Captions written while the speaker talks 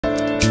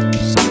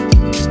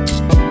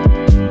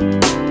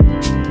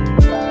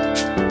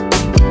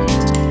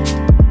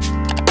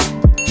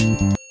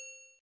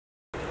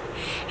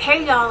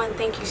Hey y'all, and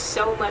thank you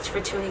so much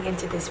for tuning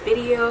into this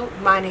video.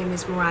 My name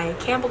is Mariah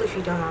Campbell, if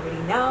you don't already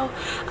know,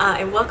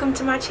 and welcome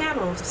to my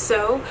channel.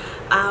 So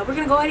we're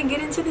gonna go ahead and get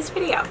into this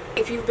video.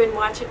 If you've been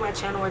watching my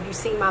channel or if you've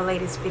seen my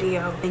latest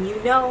video, then you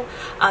know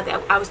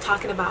that I was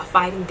talking about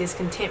fighting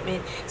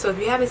discontentment. So if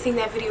you haven't seen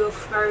that video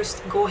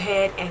first, go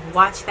ahead and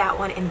watch that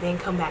one and then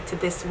come back to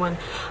this one,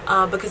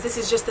 because this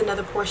is just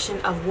another portion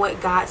of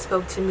what God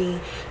spoke to me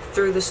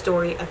through the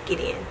story of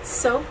Gideon.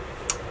 So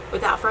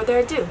without further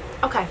ado,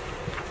 okay.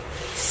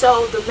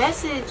 So the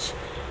message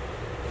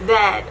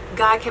that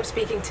God kept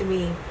speaking to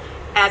me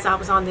as I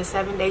was on this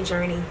 7-day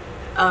journey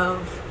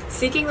of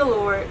seeking the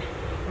Lord,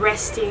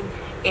 resting,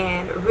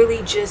 and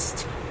really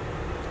just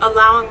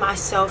allowing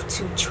myself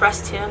to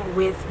trust Him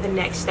with the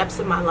next steps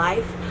of my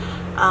life.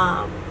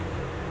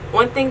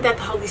 One thing that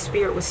the Holy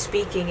Spirit was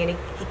speaking and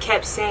He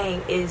kept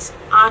saying is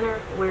honor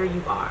where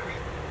you are.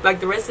 Like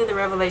the rest of the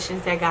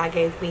revelations that God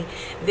gave me,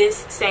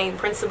 this same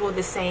principle,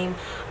 the same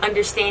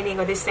understanding,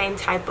 or this same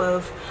type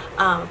of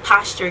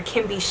posture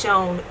can be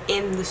shown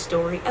in the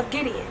story of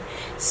Gideon.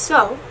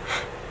 So,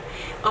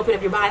 open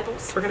up your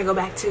Bibles. We're going to go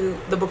back to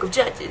the book of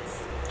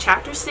Judges,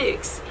 chapter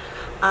 6,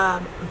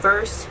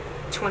 verse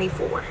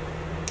 24.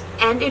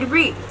 And it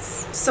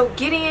reads, "So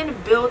Gideon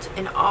built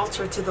an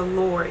altar to the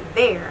Lord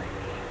there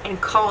and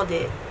called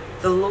it,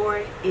 'The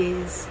Lord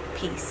is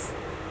Peace.'"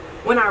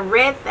 When I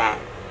read that,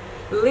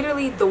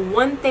 literally the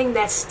one thing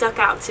that stuck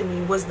out to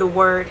me was the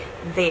word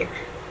there.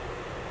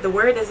 The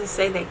word doesn't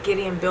say that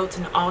Gideon built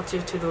an altar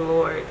to the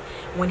Lord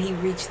when he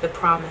reached the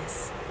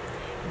promise.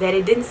 That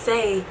it didn't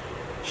say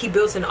he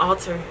built an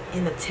altar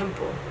in the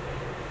temple,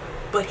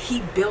 but he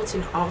built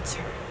an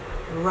altar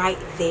right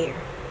there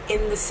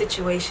in the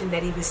situation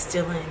that he was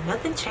still in.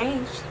 Nothing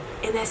changed.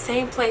 In that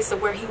same place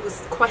of where he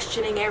was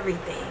questioning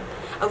everything,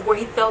 of where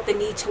he felt the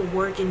need to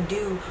work and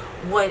do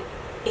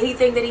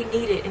anything that he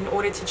needed in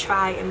order to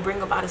try and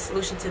bring about a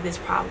solution to this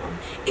problem.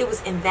 It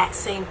was in that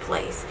same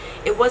place.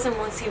 It wasn't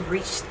once he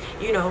reached,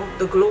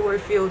 the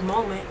glory-filled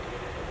moment.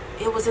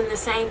 It was in the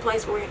same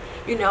place where,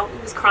 he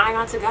was crying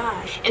out to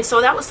God. And so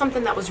that was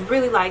something that was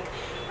really like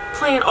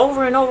playing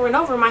over and over and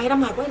over in my head.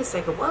 I'm like, wait a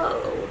second,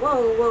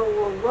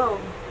 whoa.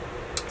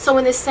 So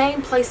in this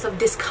same place of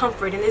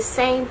discomfort, in this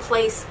same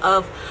place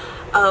of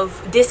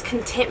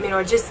discontentment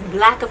or just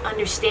lack of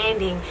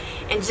understanding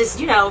and just,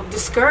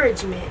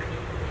 discouragement,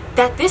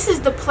 that this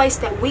is the place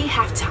that we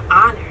have to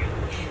honor.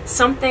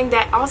 Something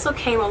that also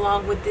came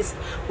along with this,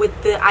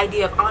 with the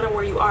idea of honor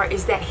where you are,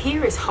 is that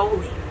here is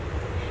holy.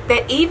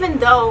 That even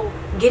though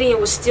Gideon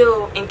was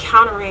still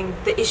encountering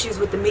the issues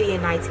with the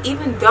Midianites,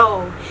 even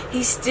though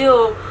he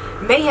still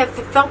may have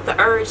felt the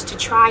urge to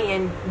try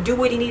and do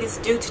what he needed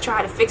to do to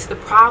try to fix the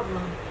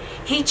problem,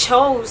 he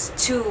chose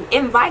to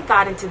invite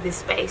God into this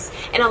space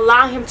and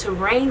allow Him to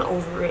reign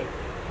over it.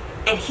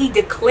 And he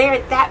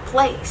declared that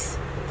place,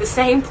 the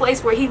same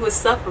place where he was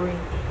suffering,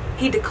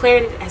 he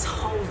declared it as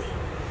holy.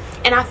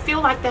 And I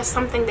feel like that's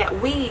something that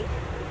we,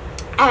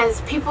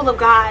 as people of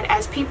God,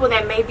 as people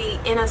that may be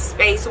in a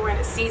space or in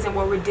a season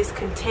where we're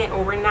discontent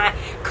or we're not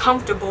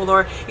comfortable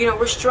or,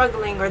 we're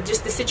struggling or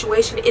just the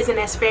situation isn't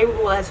as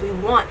favorable as we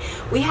want,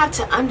 we have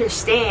to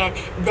understand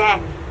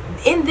that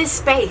in this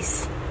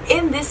space,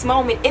 in this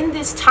moment, in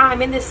this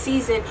time, in this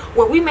season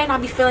where we may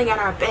not be feeling at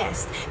our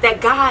best,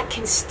 that God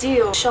can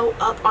still show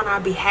up on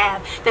our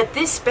behalf. That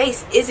this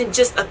space isn't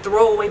just a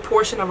throwaway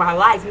portion of our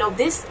life. No,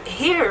 this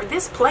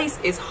place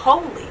is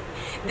holy.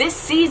 This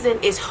season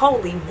is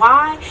holy.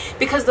 Why?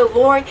 Because the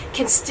Lord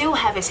can still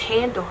have His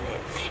hand on it.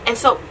 And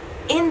so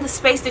in the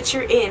space that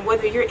you're in,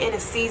 whether you're in a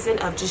season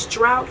of just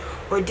drought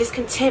or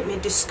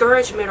discontentment,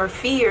 discouragement or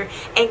fear,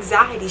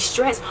 anxiety,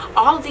 stress,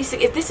 all of these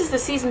things, if this is the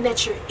season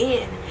that you're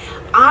in,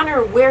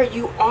 honor where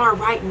you are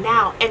right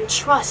now and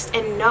trust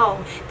and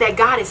know that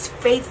God is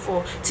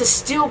faithful to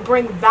still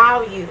bring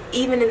value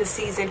even in the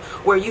season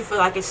where you feel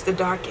like it's the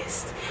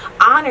darkest.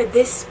 Honor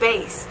this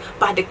space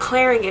by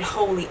declaring it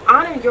holy.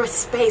 Honor your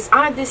space,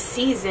 honor this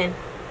season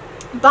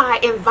by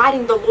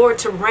inviting the Lord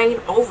to reign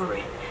over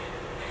it.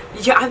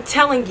 Yeah, I'm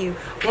telling you,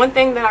 one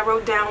thing that I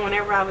wrote down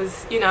whenever I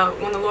was,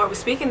 when the Lord was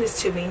speaking this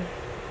to me,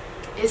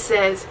 it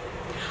says,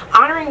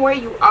 honoring where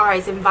you are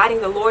is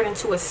inviting the Lord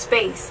into a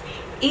space,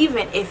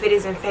 even if it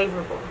isn't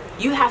favorable.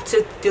 You have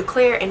to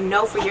declare and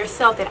know for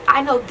yourself that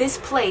I know this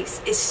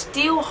place is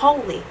still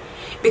holy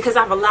because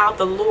I've allowed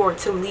the Lord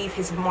to leave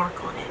His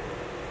mark on it.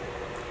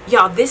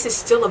 Y'all, this is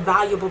still a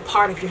valuable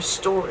part of your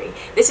story.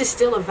 This is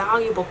still a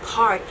valuable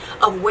part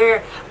of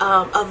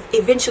of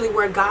eventually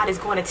where God is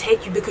going to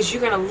take you, because you're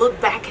going to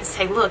look back and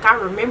say, look, I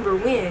remember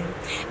when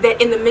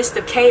that in the midst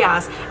of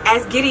chaos,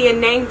 as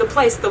Gideon named the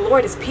place, the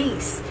Lord is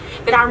peace.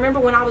 That I remember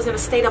when I was in a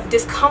state of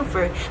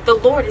discomfort, the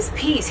Lord is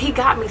peace. He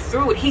got me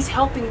through it. He's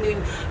helping me,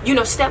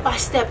 step by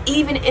step,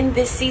 even in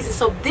this season.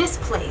 So this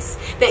place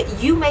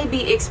that you may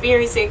be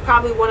experiencing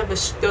probably one of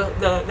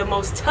the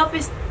most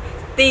toughest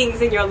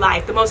things in your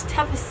life, the most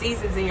toughest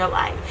seasons in your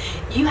life,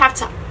 you have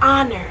to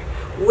honor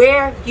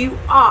where you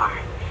are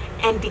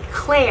and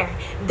declare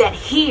that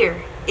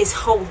here is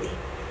holy.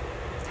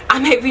 I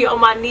may be on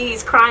my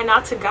knees crying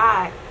out to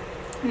God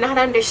not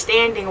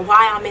understanding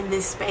why I'm in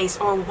this space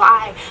or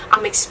why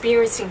I'm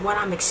experiencing what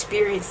I'm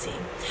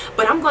experiencing.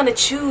 But I'm going to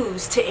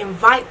choose to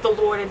invite the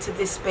Lord into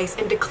this space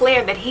and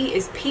declare that He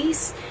is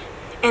peace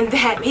and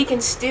that He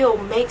can still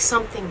make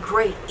something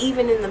great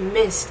even in the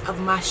midst of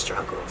my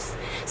struggles.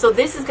 So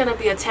this is going to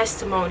be a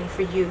testimony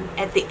for you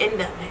at the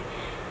end of it,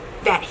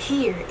 that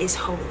here is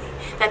holy,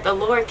 that the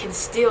Lord can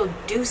still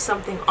do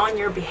something on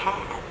your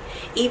behalf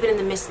even in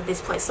the midst of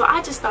this place. So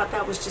I just thought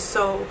that was just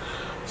so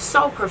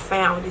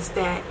profound, is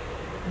that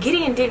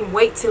Gideon didn't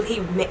wait till he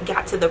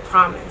got to the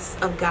promise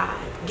of God.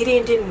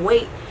 Gideon didn't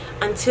wait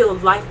until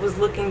life was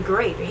looking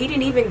great. He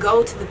didn't even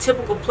go to the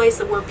typical place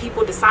of where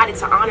people decided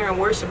to honor and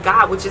worship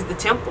God, which is the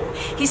temple.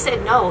 He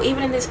said, no,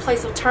 even in this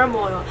place of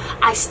turmoil,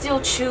 I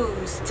still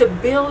choose to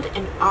build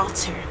an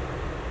altar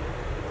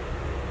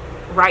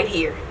right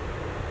here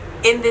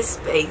in this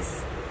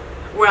space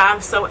where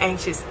I'm so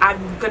anxious.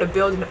 I'm going to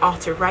build an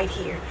altar right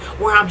here.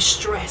 Where I'm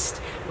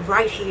stressed,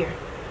 right here.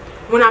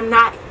 When I'm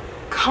not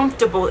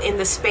comfortable in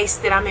the space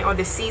that I'm in or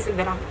the season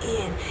that I'm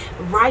in,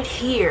 right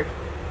here,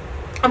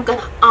 I'm going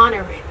to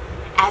honor it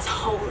as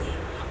holy.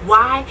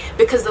 Why?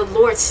 Because the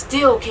Lord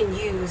still can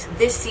use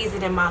this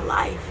season in my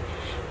life.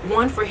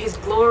 One, for His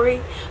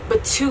glory,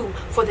 but two,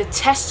 for the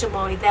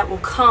testimony that will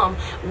come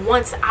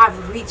once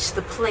I've reached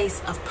the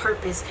place of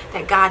purpose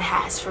that God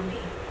has for me.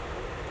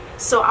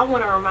 So I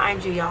want to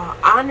remind you, y'all,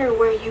 honor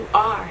where you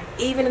are,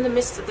 even in the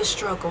midst of the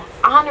struggle.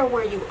 Honor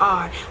where you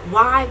are.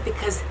 Why?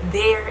 Because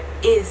there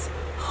is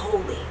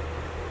holy.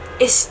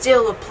 It's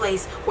still a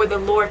place where the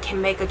Lord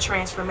can make a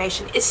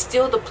transformation. It's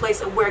still the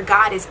place where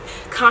God is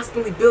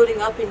constantly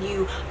building up in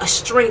you a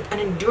strength, an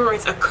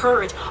endurance, a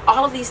courage,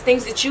 all of these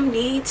things that you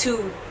need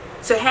to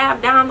have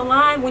down the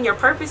line when your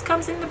purpose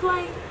comes into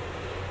play.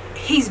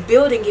 He's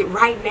building it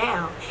right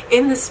now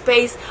in the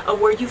space of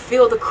where you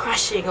feel the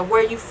crushing, of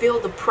where you feel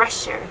the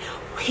pressure.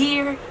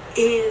 Here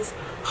is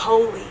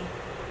holy.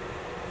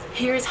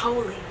 Here is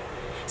holy.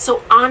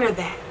 So honor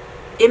that.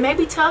 It may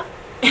be tough.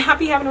 I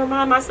be having to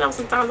remind myself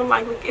sometimes. I'm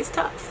like, look, it's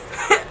tough.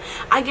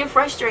 I get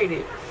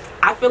frustrated.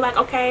 I feel like,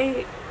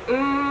 okay,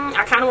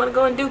 I kind of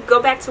want to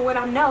go back to what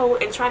I know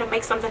and try to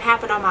make something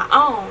happen on my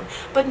own.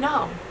 But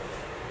no,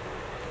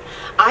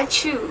 I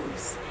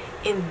choose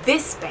in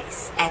this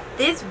space, at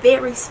this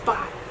very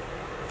spot,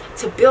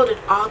 to build an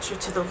altar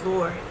to the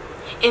Lord.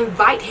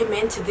 Invite Him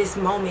into this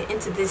moment,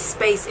 into this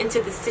space,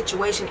 into this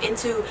situation,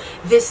 into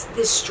this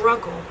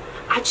struggle.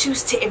 I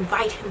choose to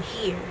invite Him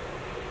here,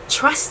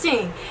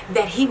 trusting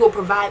that He will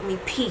provide me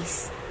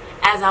peace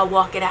as I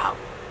walk it out.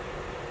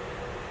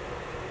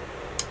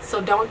 So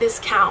don't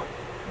discount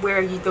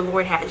where the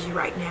Lord has you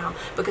right now,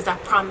 because I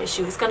promise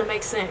you it's going to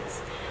make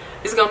sense.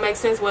 It's going to make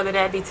sense whether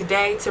that be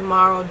today,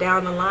 tomorrow,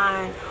 down the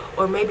line,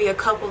 or maybe a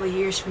couple of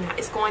years from now.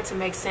 It's going to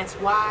make sense.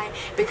 Why?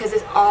 Because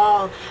it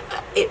all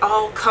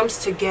comes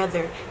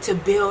together to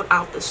build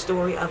out the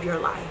story of your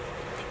life.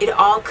 It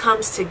all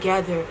comes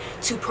together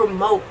to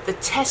promote the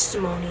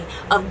testimony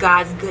of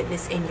God's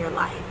goodness in your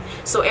life.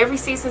 So every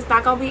season's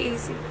not going to be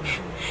easy.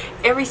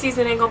 Every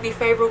season ain't going to be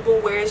favorable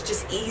where it's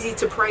just easy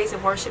to praise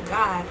and worship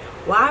God.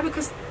 Why?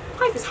 Because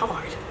life is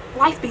hard.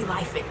 Life be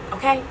lifing,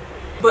 okay?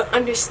 But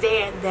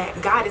understand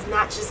that God is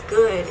not just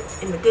good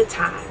in the good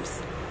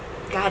times.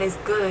 God is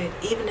good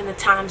even in the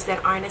times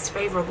that aren't as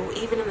favorable,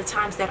 even in the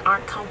times that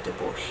aren't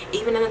comfortable,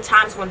 even in the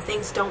times when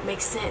things don't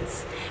make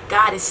sense.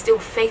 God is still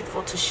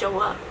faithful to show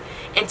up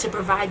and to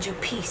provide you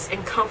peace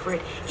and comfort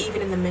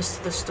even in the midst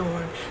of the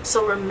storm.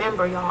 So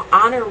remember, y'all,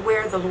 honor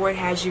where the Lord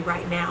has you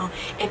right now,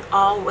 and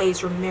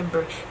always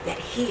remember that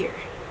here,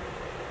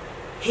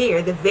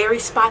 the very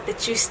spot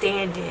that you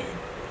stand in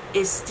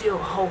is still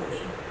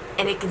holy.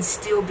 And it can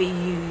still be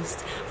used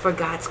for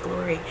God's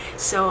glory.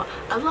 So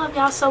I love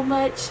y'all so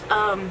much.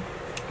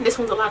 This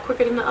one's a lot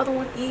quicker than the other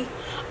one,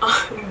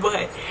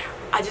 but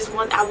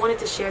I wanted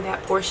to share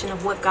that portion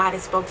of what God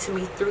has spoke to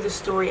me through the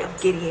story of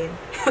Gideon.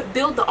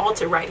 Build the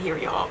altar right here,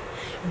 y'all.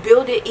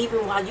 Build it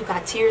even while you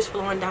got tears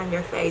flowing down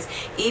your face.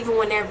 Even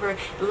whenever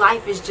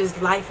life is just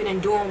lifing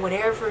and doing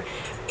whatever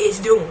it's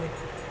doing.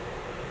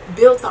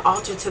 Build the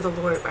altar to the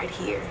Lord right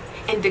here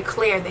and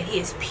declare that He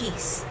is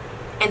peace.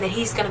 And that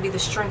He's going to be the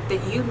strength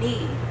that you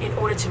need in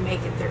order to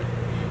make it through.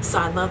 So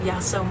I love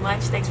y'all so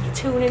much. Thanks for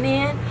tuning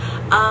in.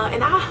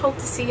 And I hope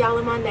to see y'all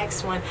in my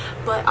next one.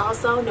 But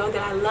also know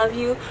that I love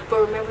you.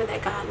 But remember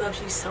that God loves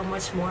you so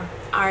much more.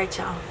 All right,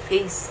 y'all.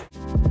 Peace.